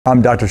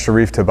I'm Dr.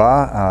 Sharif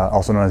Tabbah,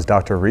 also known as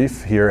Dr.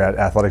 Reef, here at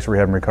Athletix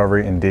Rehab and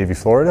Recovery in Davie,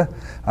 Florida.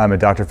 I'm a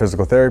doctor of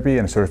physical therapy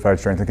and a certified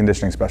strength and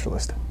conditioning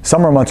specialist.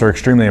 Summer months are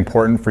extremely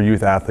important for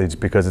youth athletes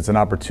because it's an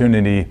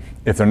opportunity,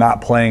 if they're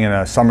not playing in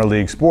a summer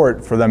league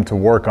sport, for them to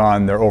work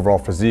on their overall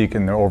physique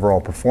and their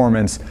overall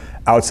performance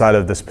outside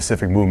of the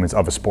specific movements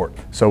of a sport.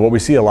 So what we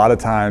see a lot of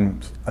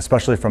times,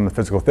 especially from the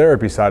physical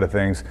therapy side of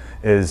things,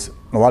 is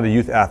a lot of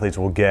youth athletes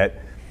will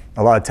get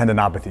a lot of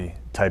tendinopathy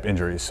type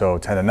injuries. So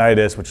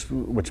tendonitis,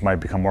 which might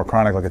become more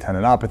chronic like a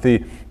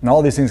tendinopathy, and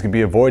all these things can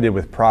be avoided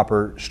with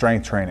proper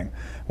strength training.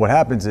 What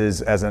happens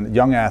is, as a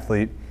young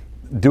athlete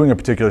doing a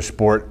particular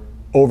sport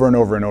over and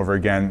over and over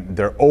again,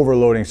 they're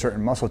overloading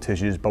certain muscle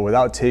tissues, but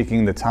without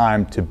taking the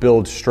time to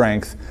build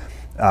strength,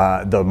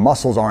 the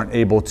muscles aren't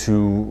able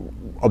to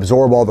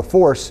absorb all the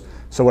force.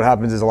 So what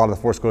happens is a lot of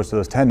the force goes to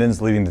those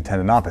tendons, leading to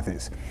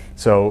tendinopathies.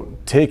 So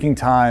taking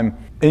time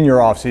in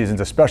your off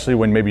seasons, especially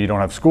when maybe you don't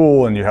have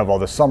school and you have all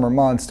the summer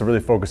months, to really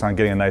focus on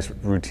getting a nice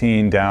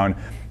routine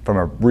down from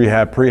a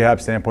rehab,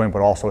 prehab standpoint,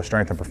 but also a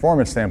strength and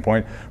performance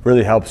standpoint,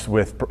 really helps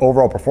with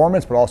overall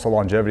performance, but also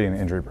longevity and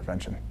injury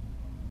prevention.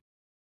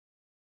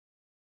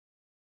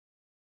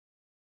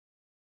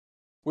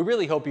 We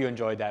really hope you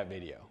enjoyed that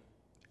video.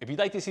 If you'd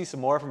like to see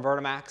some more from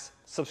Vertimax,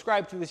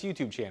 subscribe to this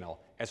YouTube channel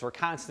as we're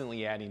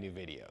constantly adding new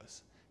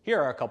videos.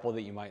 Here are a couple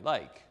that you might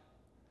like.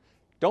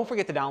 Don't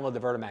forget to download the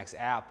Vertimax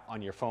app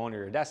on your phone or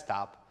your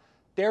desktop.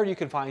 There you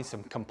can find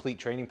some complete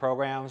training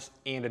programs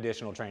and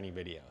additional training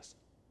videos.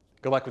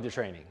 Good luck with your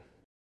training.